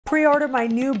Pre-order my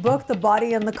new book, The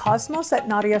Body and the Cosmos, at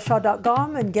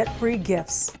nadiyashah.com and get free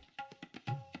gifts.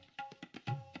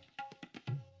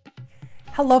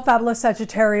 Hello, fabulous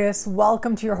Sagittarius.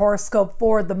 Welcome to your horoscope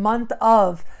for the month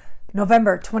of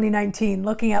November 2019,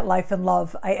 looking at life and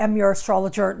love. I am your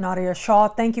astrologer, Nadiya Shah.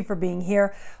 Thank you for being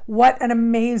here. What an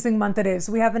amazing month it is.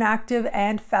 We have an active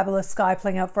and fabulous sky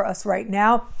playing out for us right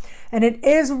now. And it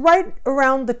is right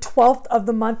around the 12th of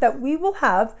the month that we will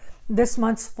have this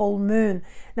month's full moon.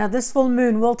 Now, this full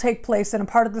moon will take place in a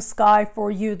part of the sky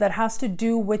for you that has to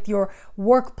do with your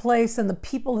workplace and the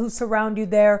people who surround you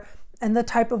there, and the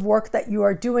type of work that you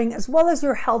are doing, as well as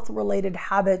your health-related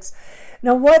habits.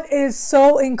 Now, what is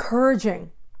so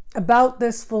encouraging about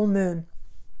this full moon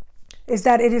is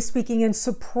that it is speaking in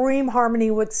supreme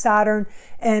harmony with Saturn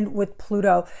and with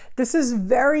Pluto. This is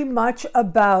very much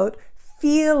about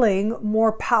feeling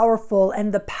more powerful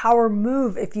and the power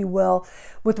move, if you will,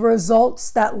 with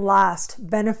results that last,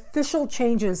 beneficial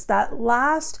changes that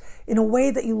last in a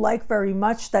way that you like very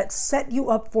much, that set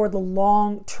you up for the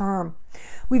long term.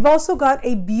 We've also got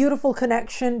a beautiful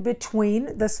connection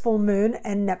between this full moon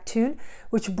and Neptune,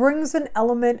 which brings an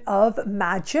element of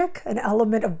magic, an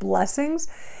element of blessings.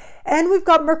 And we've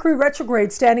got Mercury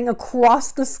retrograde standing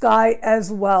across the sky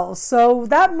as well. So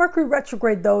that Mercury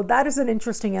retrograde, though, that is an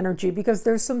interesting energy because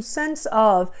there's some sense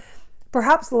of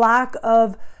perhaps lack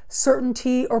of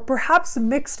certainty or perhaps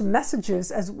mixed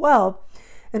messages as well.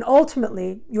 And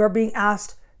ultimately, you are being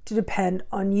asked to depend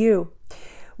on you.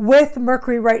 With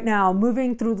Mercury right now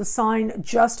moving through the sign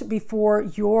just before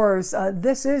yours,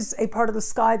 this is a part of the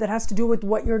sky that has to do with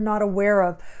what you're not aware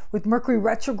of. With Mercury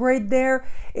retrograde there,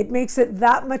 it makes it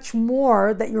that much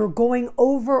more that you're going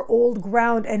over old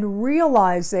ground and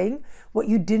realizing what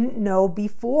you didn't know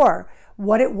before,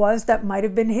 what it was that might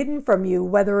have been hidden from you,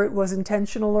 whether it was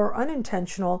intentional or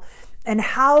unintentional, and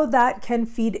how that can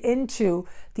feed into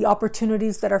the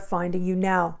opportunities that are finding you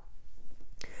now.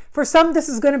 For some, this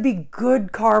is going to be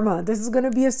good karma. This is going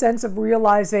to be a sense of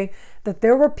realizing that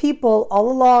there were people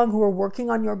all along who were working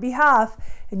on your behalf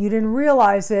and you didn't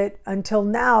realize it until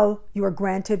now you are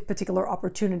granted particular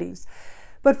opportunities.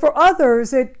 But for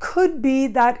others, it could be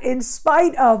that in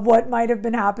spite of what might have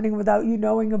been happening without you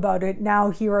knowing about it, now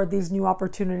here are these new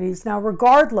opportunities. Now,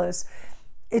 regardless,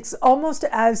 it's almost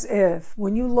as if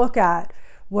when you look at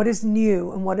what is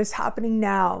new and what is happening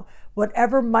now,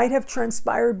 whatever might have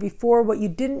transpired before, what you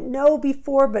didn't know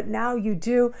before, but now you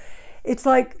do, it's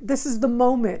like this is the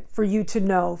moment for you to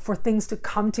know, for things to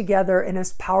come together in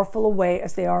as powerful a way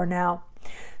as they are now.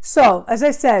 So, as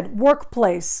I said,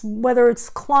 workplace, whether it's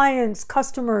clients,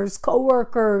 customers,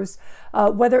 coworkers,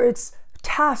 whether it's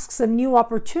tasks and new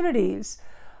opportunities,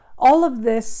 all of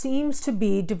this seems to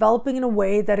be developing in a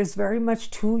way that is very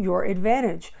much to your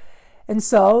advantage. And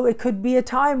so it could be a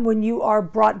time when you are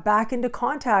brought back into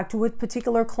contact with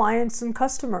particular clients and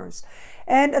customers.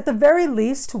 And at the very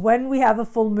least, when we have a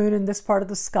full moon in this part of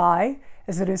the sky,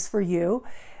 as it is for you,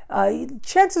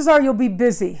 chances are you'll be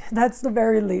busy. That's the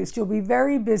very least. You'll be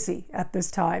very busy at this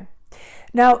time.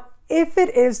 Now, if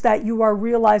it is that you are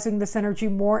realizing this energy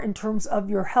more in terms of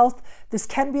your health, this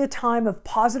can be a time of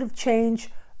positive change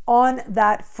on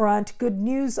that front, good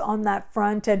news on that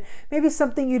front, and maybe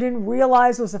something you didn't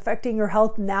realize was affecting your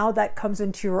health. Now that comes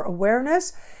into your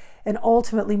awareness and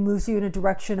ultimately moves you in a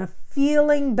direction of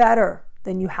feeling better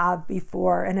than you have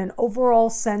before, and an overall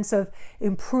sense of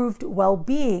improved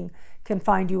well-being can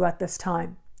find you at this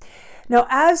time. Now,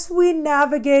 as we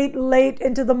navigate late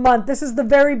into the month, this is the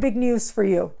very big news for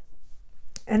you,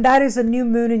 and that is a new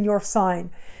moon in your sign.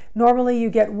 Normally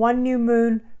you get one new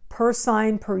moon per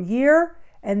sign per year,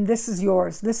 and this is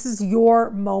yours. This is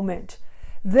your moment.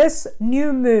 This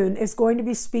new moon is going to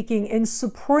be speaking in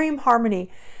supreme harmony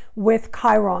with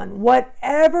Chiron.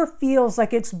 Whatever feels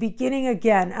like it's beginning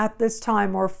again at this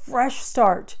time, or a fresh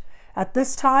start at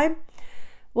this time,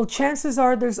 well, chances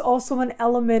are there's also an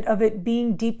element of it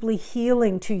being deeply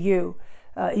healing to you,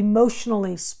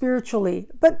 emotionally, spiritually,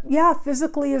 but yeah,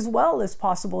 physically as well is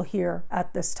possible here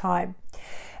at this time.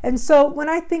 And so when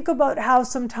I think about how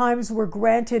sometimes we're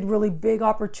granted really big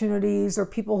opportunities, or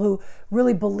people who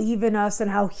really believe in us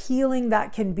and how healing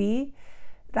that can be,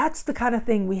 that's the kind of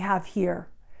thing we have here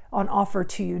on offer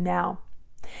to you now.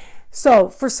 So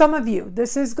for some of you,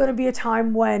 this is going to be a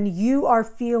time when you are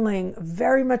feeling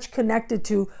very much connected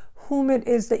to whom it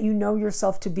is that you know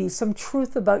yourself to be, some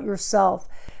truth about yourself,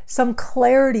 some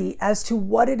clarity as to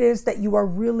what it is that you are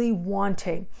really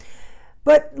wanting.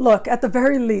 But look, at the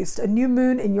very least, a new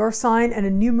moon in your sign and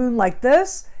a new moon like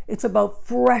this, it's about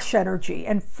fresh energy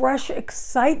and fresh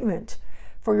excitement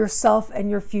for yourself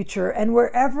and your future. And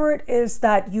wherever it is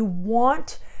that you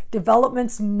want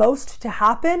developments most to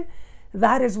happen,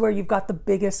 that is where you've got the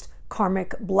biggest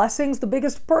karmic blessings, the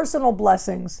biggest personal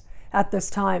blessings at this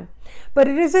time. But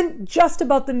it isn't just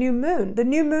about the new moon. The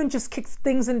new moon just kicks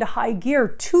things into high gear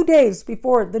 2 days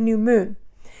before the new moon.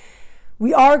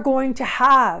 We are going to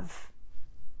have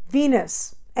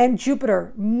Venus and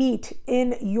Jupiter meet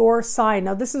in your sign.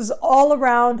 Now, this is all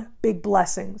around big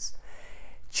blessings.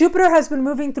 Jupiter has been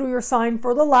moving through your sign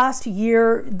for the last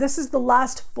year. This is the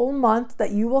last full month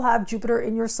that you will have Jupiter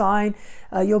in your sign.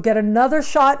 You'll get another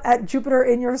shot at Jupiter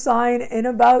in your sign in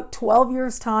about 12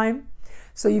 years' time.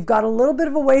 So you've got a little bit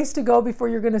of a ways to go before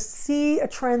you're going to see a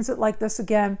transit like this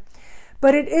again.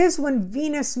 But it is when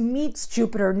Venus meets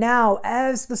Jupiter now,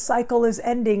 as the cycle is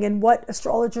ending in what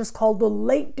astrologers call the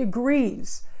late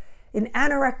degrees, in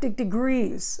anorectic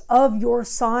degrees of your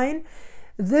sign.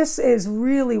 This is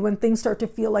really when things start to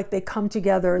feel like they come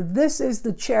together. This is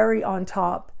the cherry on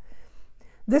top.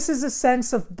 This is a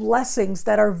sense of blessings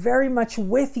that are very much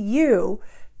with you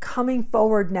coming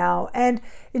forward now. And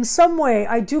in some way,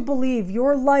 I do believe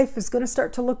your life is going to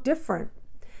start to look different.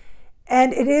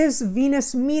 And it is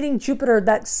Venus meeting Jupiter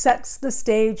that sets the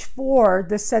stage for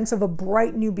this sense of a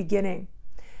bright new beginning.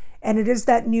 And it is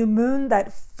that new moon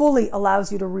that fully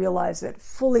allows you to realize it,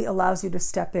 fully allows you to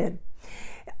step in.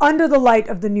 Under the light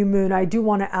of the new moon, I do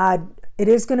want to add, it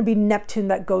is going to be Neptune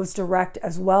that goes direct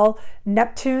as well.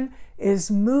 Neptune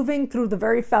is moving through the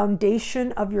very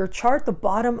foundation of your chart, the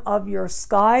bottom of your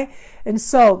sky. And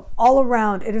so all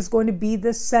around, it is going to be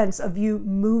this sense of you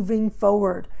moving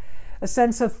forward, a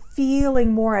sense of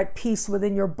feeling more at peace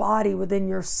within your body, within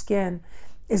your skin,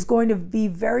 is going to be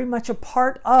very much a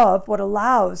part of what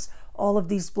allows all of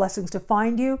these blessings to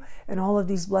find you and all of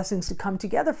these blessings to come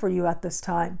together for you at this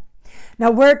time.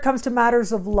 Now, where it comes to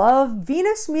matters of love,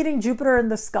 Venus meeting Jupiter in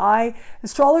the sky,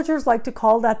 astrologers like to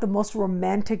call that the most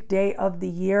romantic day of the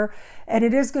year. And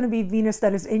it is going to be Venus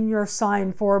that is in your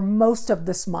sign for most of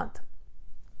this month.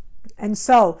 And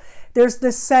so there's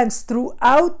this sense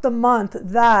throughout the month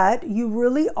that you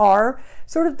really are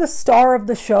sort of the star of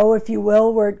the show, if you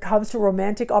will, where it comes to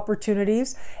romantic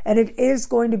opportunities. And it is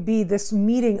going to be this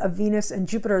meeting of Venus and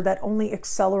Jupiter that only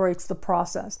accelerates the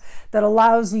process, that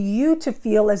allows you to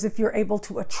feel as if you're able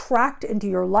to attract into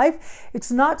your life.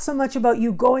 It's not so much about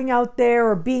you going out there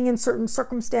or being in certain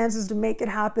circumstances to make it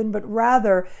happen, but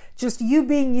rather just you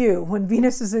being you when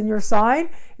Venus is in your sign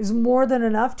is more than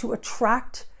enough to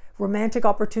attract romantic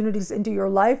opportunities into your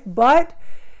life. But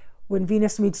when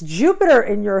Venus meets Jupiter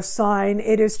in your sign,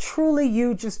 it is truly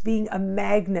you just being a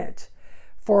magnet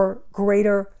for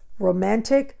greater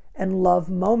romantic and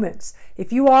love moments.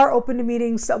 If you are open to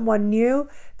meeting someone new,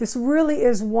 this really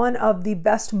is one of the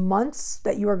best months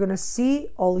that you are going to see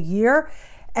all year.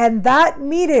 And that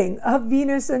meeting of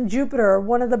Venus and Jupiter,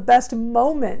 one of the best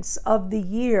moments of the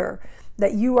year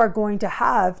that you are going to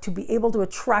have to be able to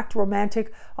attract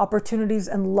romantic opportunities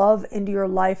and love into your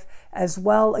life as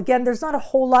well. Again, there's not a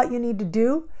whole lot you need to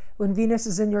do when Venus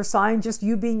is in your sign. Just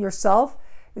you being yourself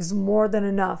is more than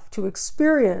enough to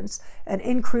experience an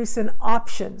increase in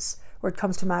options where it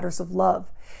comes to matters of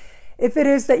love. If it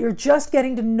is that you're just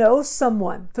getting to know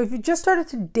someone, so if you just started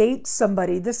to date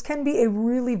somebody, this can be a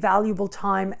really valuable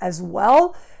time as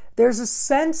well. There's a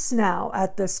sense now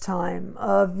at this time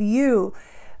of you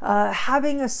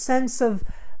having a sense of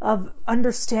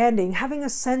understanding, having a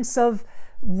sense of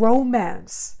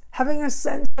romance, having a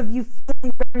sense of you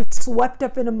feeling very swept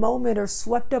up in a moment or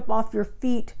swept up off your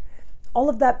feet. All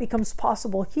of that becomes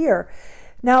possible here.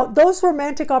 Now, those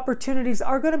romantic opportunities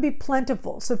are going to be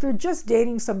plentiful. So if you're just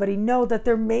dating somebody, know that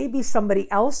there may be somebody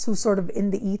else who's sort of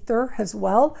in the ether as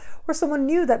well, or someone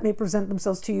new that may present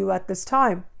themselves to you at this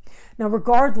time. Now,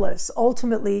 regardless,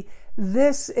 ultimately,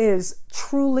 this is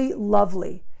truly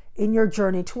lovely in your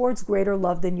journey towards greater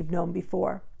love than you've known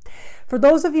before. For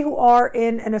those of you who are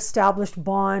in an established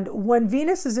bond, when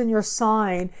Venus is in your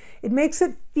sign, it makes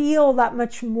it feel that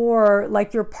much more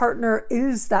like your partner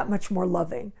is that much more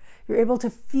loving. You're able to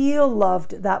feel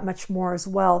loved that much more as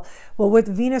well. Well, with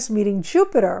Venus meeting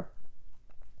Jupiter,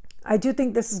 I do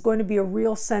think this is going to be a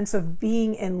real sense of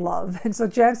being in love. And so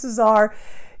chances are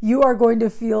you are going to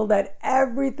feel that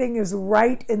everything is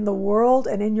right in the world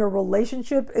and in your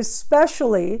relationship,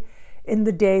 especially in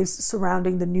the days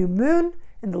surrounding the new moon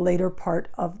in the later part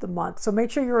of the month. So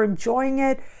make sure you're enjoying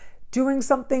it, doing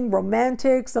something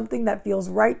romantic, something that feels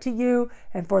right to you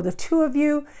and for the two of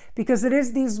you, because it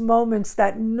is these moments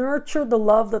that nurture the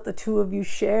love that the two of you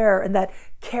share and that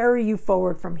carry you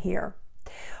forward from here.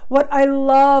 What I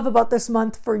love about this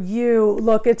month for you,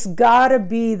 look, it's gotta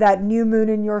be that new moon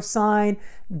in your sign,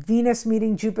 Venus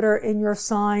meeting Jupiter in your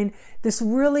sign. This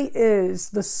really is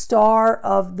the star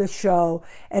of the show,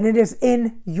 and it is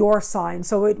in your sign.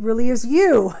 So it really is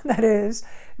you that is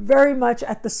very much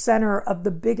at the center of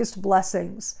the biggest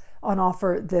blessings on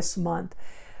offer this month.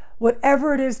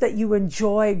 Whatever it is that you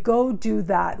enjoy, go do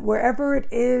that. Wherever it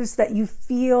is that you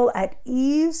feel at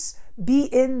ease, be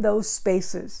in those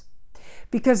spaces.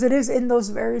 Because it is in those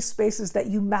very spaces that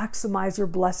you maximize your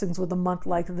blessings with a month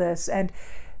like this. And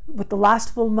with the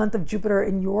last full month of Jupiter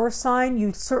in your sign,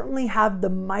 you certainly have the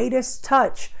Midas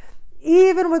touch.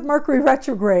 Even with Mercury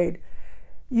retrograde,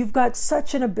 you've got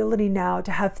such an ability now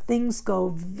to have things go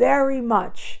very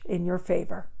much in your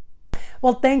favor.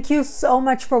 Well, thank you so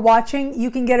much for watching. You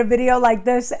can get a video like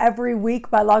this every week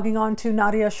by logging on to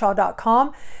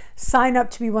nadiyashah.com. Sign up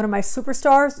to be one of my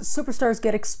superstars. Superstars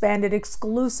get expanded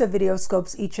exclusive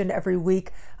videoscopes each and every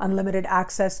week, unlimited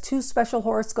access to special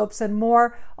horoscopes and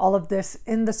more. All of this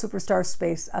in the superstar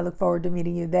space. I look forward to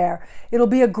meeting you there. It'll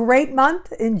be a great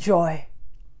month. Enjoy.